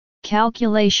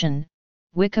Calculation,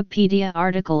 Wikipedia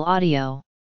article audio.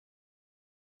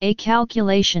 A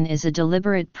calculation is a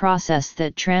deliberate process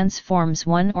that transforms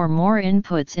one or more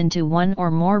inputs into one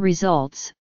or more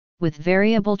results, with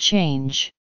variable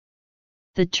change.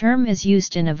 The term is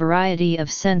used in a variety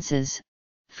of senses,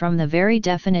 from the very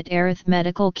definite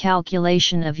arithmetical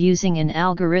calculation of using an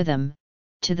algorithm,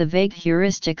 to the vague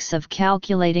heuristics of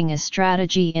calculating a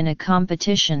strategy in a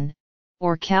competition,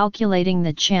 or calculating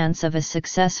the chance of a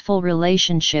successful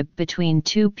relationship between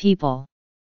two people.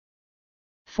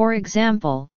 For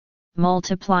example,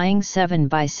 multiplying 7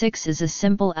 by 6 is a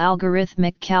simple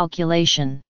algorithmic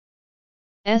calculation.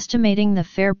 Estimating the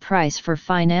fair price for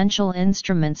financial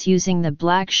instruments using the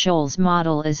Black-Scholes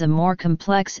model is a more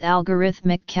complex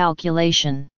algorithmic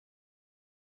calculation.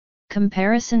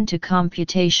 Comparison to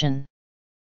computation.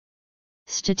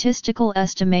 Statistical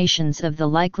estimations of the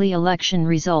likely election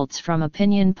results from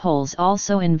opinion polls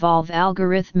also involve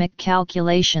algorithmic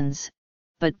calculations,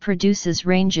 but produces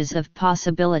ranges of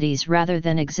possibilities rather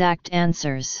than exact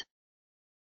answers.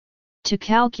 To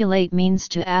calculate means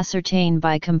to ascertain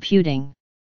by computing.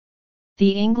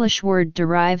 The English word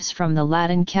derives from the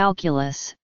Latin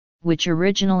calculus, which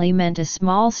originally meant a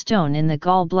small stone in the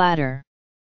gallbladder.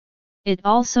 It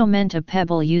also meant a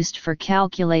pebble used for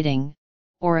calculating,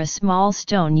 or a small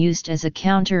stone used as a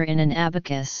counter in an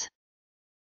abacus.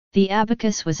 The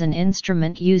abacus was an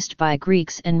instrument used by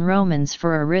Greeks and Romans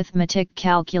for arithmetic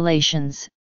calculations,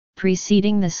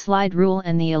 preceding the slide rule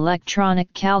and the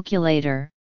electronic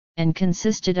calculator, and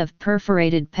consisted of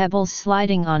perforated pebbles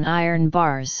sliding on iron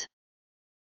bars.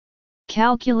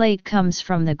 Calculate comes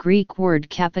from the Greek word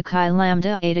kappa chi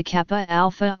lambda eta kappa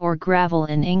alpha, or gravel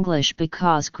in English,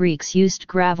 because Greeks used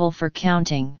gravel for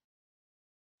counting.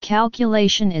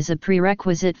 Calculation is a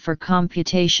prerequisite for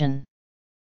computation.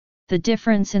 The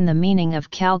difference in the meaning of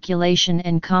calculation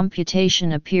and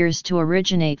computation appears to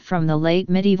originate from the late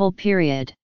medieval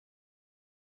period.